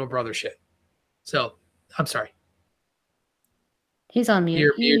goofy little brother shit. So, I'm sorry. He's on mute.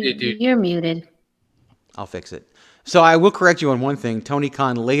 You're muted, dude. You're muted. I'll fix it. So I will correct you on one thing. Tony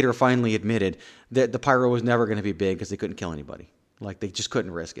Khan later finally admitted that the pyro was never going to be big because they couldn't kill anybody. Like, they just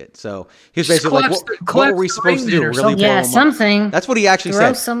couldn't risk it. So he was basically like, what were we supposed to do? Really blow them something. up? That's what he actually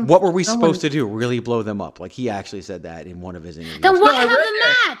said. What were we supposed to do? Really blow them up? Like, he actually said that in one of his interviews. Then why have the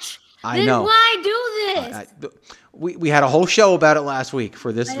match? I know. Why do this? We had a whole show about it last week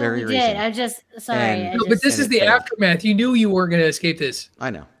for this very reason. I just, sorry. But this is the aftermath. You knew you weren't going to escape this.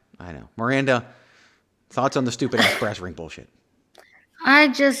 I know. Miranda, thoughts on the stupid ass brass ring bullshit?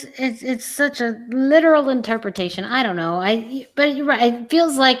 It's such a literal interpretation. I don't know. But you're right. It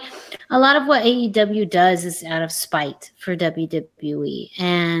feels like a lot of what AEW does is out of spite for WWE,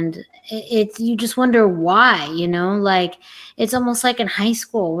 and it's you just wonder why. Like it's almost like in high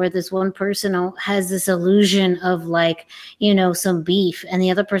school where this one person has this illusion of like some beef, and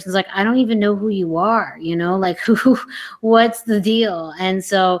the other person's like, I don't even know who you are. Like what's the deal? And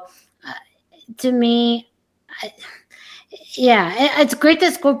so, to me. Yeah, it's great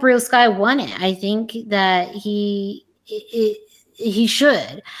that Scorpio Sky won it. I think that he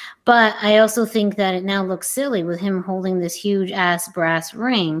should, but I also think that it now looks silly with him holding this huge ass brass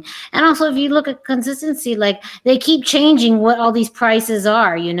ring. And also, if you look at consistency, like they keep changing what all these prices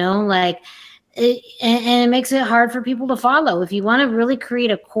are, like. And it makes it hard for people to follow. If you want to really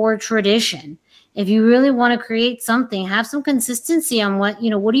create a core tradition, if you really want to create something, have some consistency on what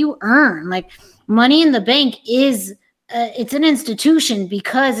do you earn? Like Money in the Bank is it's an institution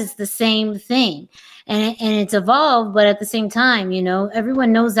because it's the same thing, and it's evolved, but at the same time,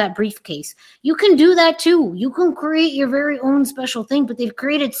 everyone knows that briefcase. You can do that too. You can create your very own special thing, but they've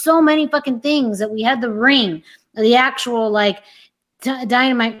created so many fucking things that we had the ring, the actual like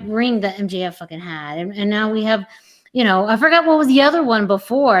dynamite ring that MJF fucking had, and now we have, I forgot what was the other one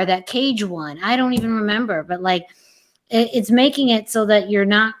before that cage one. I don't even remember, but like it's making it so that you're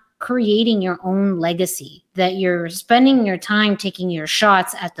not creating your own legacy, that you're spending your time taking your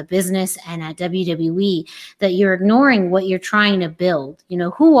shots at the business and at WWE, that you're ignoring what you're trying to build.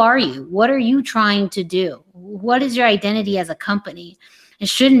 Who are you? What are you trying to do? What is your identity as a company? It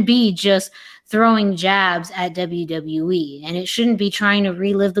shouldn't be just throwing jabs at WWE, and it shouldn't be trying to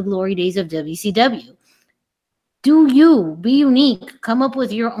relive the glory days of WCW. Do you be unique, come up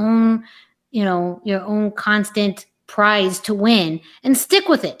with your own, your own constant prize to win and stick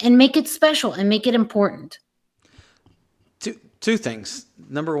with it and make it special and make it important. Two things.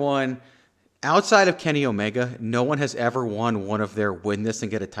 Number one, outside of Kenny Omega, no one has ever won one of their win this and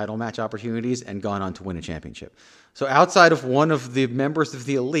get a title match opportunities and gone on to win a championship. So outside of one of the members of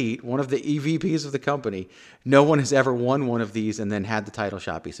the Elite, one of the EVPs of the company, no one has ever won one of these and then had the title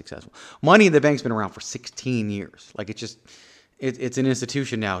shot be successful. Money in the Bank's been around for 16 years. Like it's an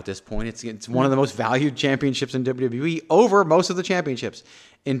institution now at this point. It's one of the most valued championships in WWE over most of the championships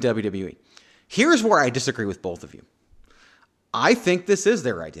in WWE. Here's where I disagree with both of you. I think this is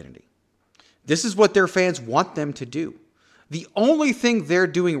their identity. This is what their fans want them to do. The only thing they're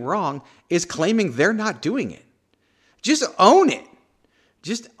doing wrong is claiming they're not doing it. Just own it.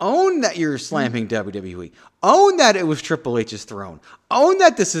 Just own that you're slamming WWE. Own that it was Triple H's throne. Own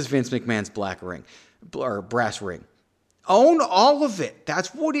that this is Vince McMahon's black ring or brass ring. Own all of it.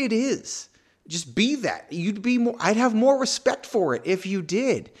 That's what it is. Just be that. I'd have more respect for it if you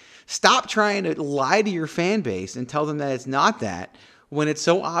did. Stop trying to lie to your fan base and tell them that it's not that when it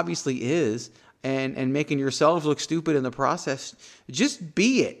so obviously is, and making yourselves look stupid in the process. Just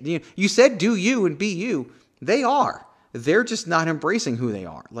be it. You said do you and be you. They are. They're just not embracing who they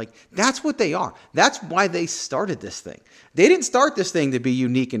are. Like, that's what they are. That's why they started this thing. They didn't start this thing to be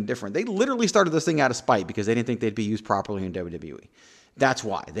unique and different. They literally started this thing out of spite because they didn't think they'd be used properly in WWE. That's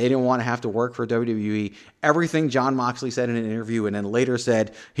why. They didn't want to have to work for WWE. Everything Jon Moxley said in an interview and then later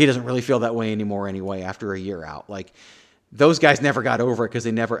said he doesn't really feel that way anymore anyway after a year out. Like, those guys never got over it because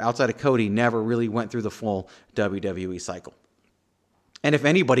they never, outside of Cody, never really went through the full WWE cycle. And if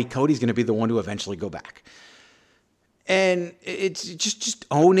anybody, Cody's going to be the one to eventually go back. And it's just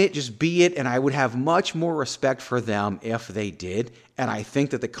own it, just be it. And I would have much more respect for them if they did. And I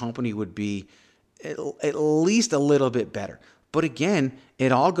think that the company would be at least a little bit better. But again,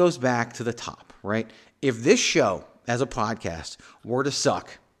 it all goes back to the top, right? If this show as a podcast were to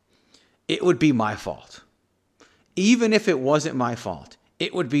suck, it would be my fault. Even if it wasn't my fault,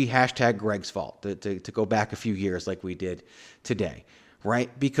 it would be hashtag Greg's fault to go back a few years like we did today, right?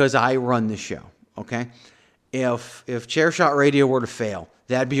 Because I run the show, okay? If Chairshot Radio were to fail,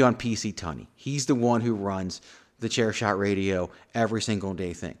 that'd be on PC Tunney. He's the one who runs the Chairshot Radio every single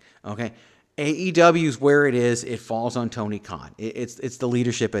day thing, okay? AEW's where it is. It falls on Tony Khan. It's the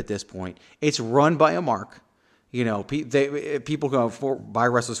leadership at this point. It's run by a mark. You know, people go by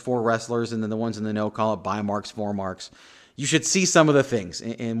wrestlers for wrestlers, and then the ones in the know call it by marks for marks. You should see some of the things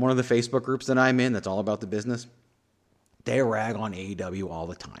in one of the Facebook groups that I'm in that's all about the business. They rag on AEW all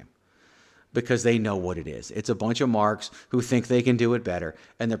the time because they know what it is. It's a bunch of marks who think they can do it better,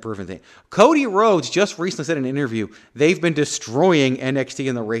 and they're proving things. Cody Rhodes just recently said in an interview they've been destroying NXT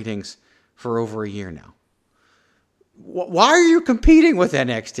in the ratings for over a year now. Why are you competing with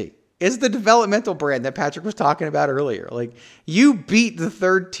NXT? It's the developmental brand that Patrick was talking about earlier. Like, you beat the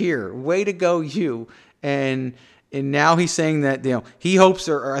third tier. Way to go, you. And And now he's saying that, he hopes,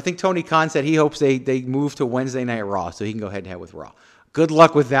 or I think Tony Khan said he hopes they move to Wednesday Night Raw so he can go head to head with Raw. Good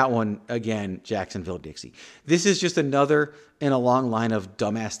luck with that one again, Jacksonville Dixie. This is just another in a long line of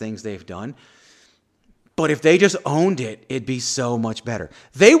dumbass things they've done. But if they just owned it, it'd be so much better.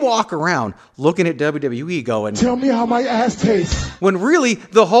 They walk around looking at WWE going, Tell me how my ass tastes. When really,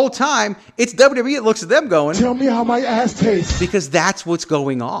 the whole time, it's WWE that looks at them going, Tell me how my ass tastes. Because that's what's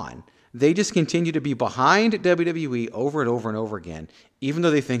going on. They just continue to be behind WWE over and over and over again, even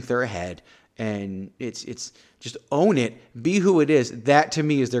though they think they're ahead. And it's just own it, be who it is. That to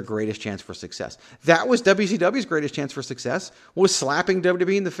me is their greatest chance for success. That was WCW's greatest chance for success, was slapping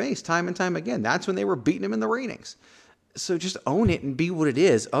WWE in the face time and time again. That's when they were beating them in the ratings. So just own it and be what it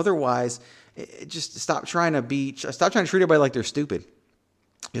is. Otherwise, just stop trying to treat everybody like they're stupid.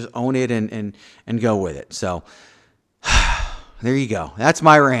 Just own it and go with it. So there you go. That's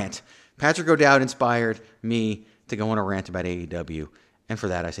my rant. Patrick O'Dowd inspired me to go on a rant about AEW. And for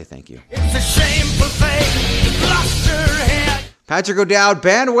that, I say thank you. It's a shameful thing. You lost your head. Patrick O'Dowd,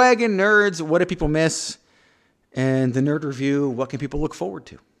 Bandwagon Nerds. What do people miss? And the Nerd Review, what can people look forward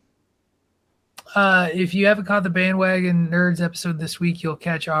to? If you haven't caught the Bandwagon Nerds episode this week, you'll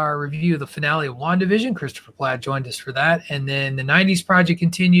catch our review of the finale of WandaVision. Christopher Platt joined us for that. And then the 90s Project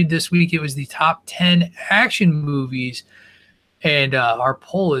continued this week. It was the top 10 action movies. And our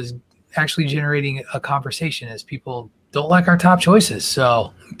poll is actually generating a conversation as people don't like our top choices.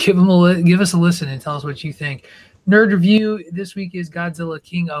 So give us a listen and tell us what you think. Nerd Review this week is Godzilla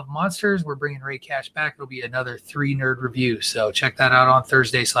King of Monsters. We're bringing Ray Cash back. It'll be another 3 nerd reviews. So check that out on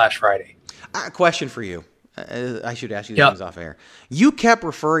Thursday/Friday. A question for you. I should ask you these things off air. You kept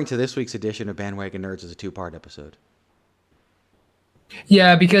referring to this week's edition of Bandwagon Nerds as a 2-part episode.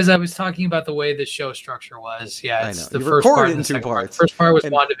 Yeah, because I was talking about the way the show structure was. Yeah, it's the first part in 2 parts. First part was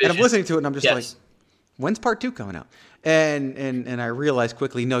WandaVision. And I'm listening to it, and I'm just like, when's part 2 coming out? And I realized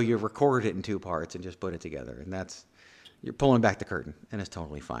quickly, no, you recorded it in 2 parts and just put it together, and you're pulling back the curtain, and it's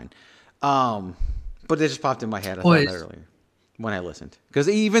totally fine. But it just popped in my head. I thought that earlier when I listened, because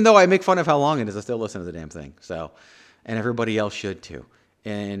even though I make fun of how long it is, I still listen to the damn thing. So, and everybody else should too.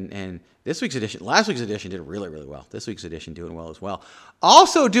 And last week's edition did really, really well. This week's edition doing well as well.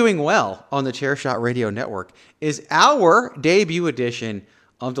 Also doing well on the Chairshot Radio Network is our debut edition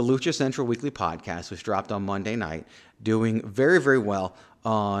of the Lucha Central Weekly Podcast, which dropped on Monday night, doing very, very well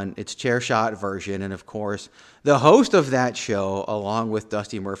on its Chairshot version. And of course, the host of that show, along with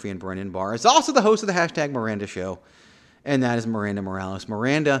Dusty Murphy and Brendan Barr, is also the host of the Hashtag Miranda Show, and that is Miranda Morales.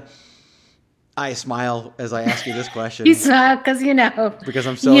 Miranda, I smile as I ask you this question. You smile because you know. Because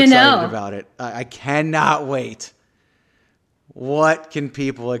I'm so excited about it. I cannot wait. What can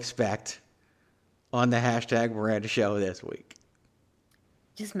people expect on the Hashtag Miranda Show this week?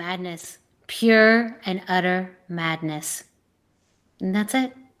 Just madness. Pure and utter madness. And that's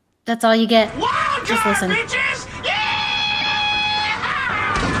it. That's all you get. Just listen. Bitches!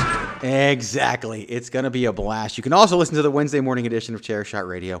 Exactly. It's going to be a blast. You can also listen to the Wednesday morning edition of Chairshot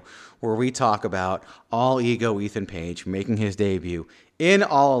Radio, where we talk about All Ego Ethan Page making his debut in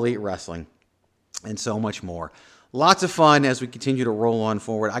All Elite Wrestling and so much more. Lots of fun as we continue to roll on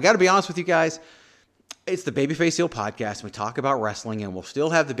forward. I got to be honest with you guys. It's the Babyface Heel podcast. We talk about wrestling, and we'll still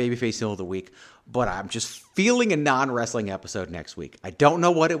have the Babyface Heel of the week, but I'm just feeling a non-wrestling episode next week. I don't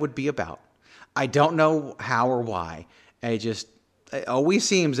know what it would be about. I don't know how or why. It always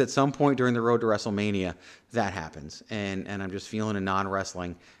seems at some point during the road to WrestleMania that happens, and I'm just feeling a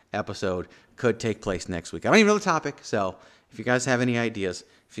non-wrestling episode could take place next week. I don't even know the topic, so if you guys have any ideas,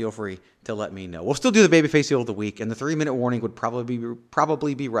 feel free to let me know. We'll still do the Babyface Heel of the week, and the 3-minute warning would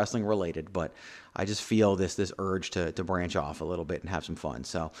probably be wrestling related, but I just feel this urge to branch off a little bit and have some fun.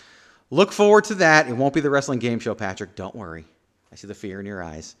 So look forward to that. It won't be the wrestling game show, Patrick. Don't worry. I see the fear in your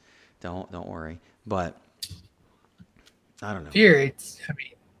eyes. Don't worry. But I don't know. Fear,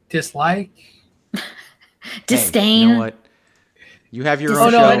 dislike. Disdain. Hey, you know what? You have your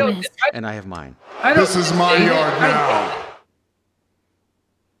own show, and I have mine. This is my yard now.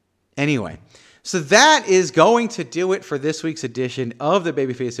 Anyway, so that is going to do it for this week's edition of the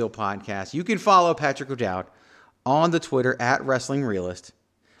Babyface Heel podcast. You can follow Patrick O'Dowd on the Twitter at Wrestling Realist.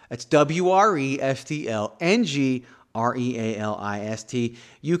 That's WRESTLNGREALIST.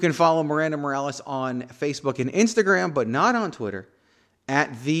 You can follow Miranda Morales on Facebook and Instagram, but not on Twitter,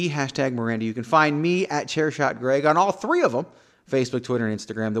 at the hashtag Miranda. You can find me at Chairshot Greg on all 3 of them, Facebook, Twitter, and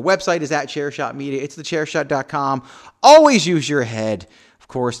Instagram. The website is at Chairshot Media. It's thechairshot.com. Always use your head. Of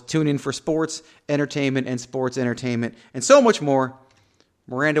course, tune in for sports, entertainment, and so much more.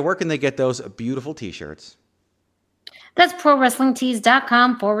 Miranda, where can they get those beautiful t-shirts? That's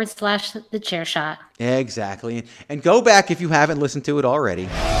prowrestlingtees.com/thechairshot. Exactly. And go back if you haven't listened to it already.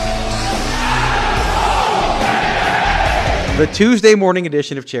 The Tuesday morning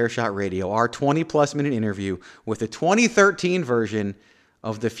edition of Chairshot Radio, our 20-plus minute interview with the 2013 version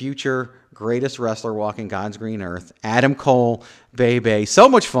of the future greatest wrestler walking God's green earth, Adam Cole, Baby. So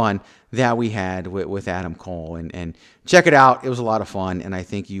much fun that we had with Adam Cole. And check it out. It was a lot of fun, and I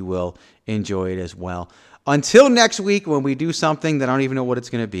think you will enjoy it as well. Until next week when we do something that I don't even know what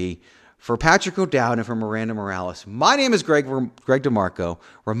it's going to be, for Patrick O'Dowd and for Miranda Morales, my name is Greg DeMarco,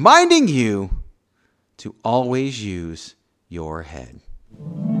 reminding you to always use your head.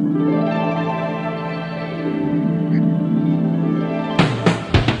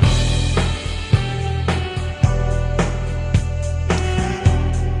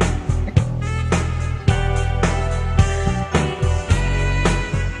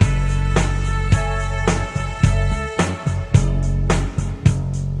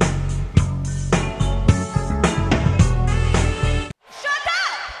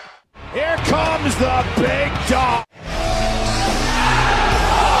 Here comes the big dog.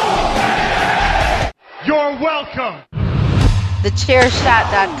 You're welcome.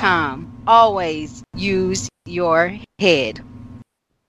 TheChairShot.com. Always use your head.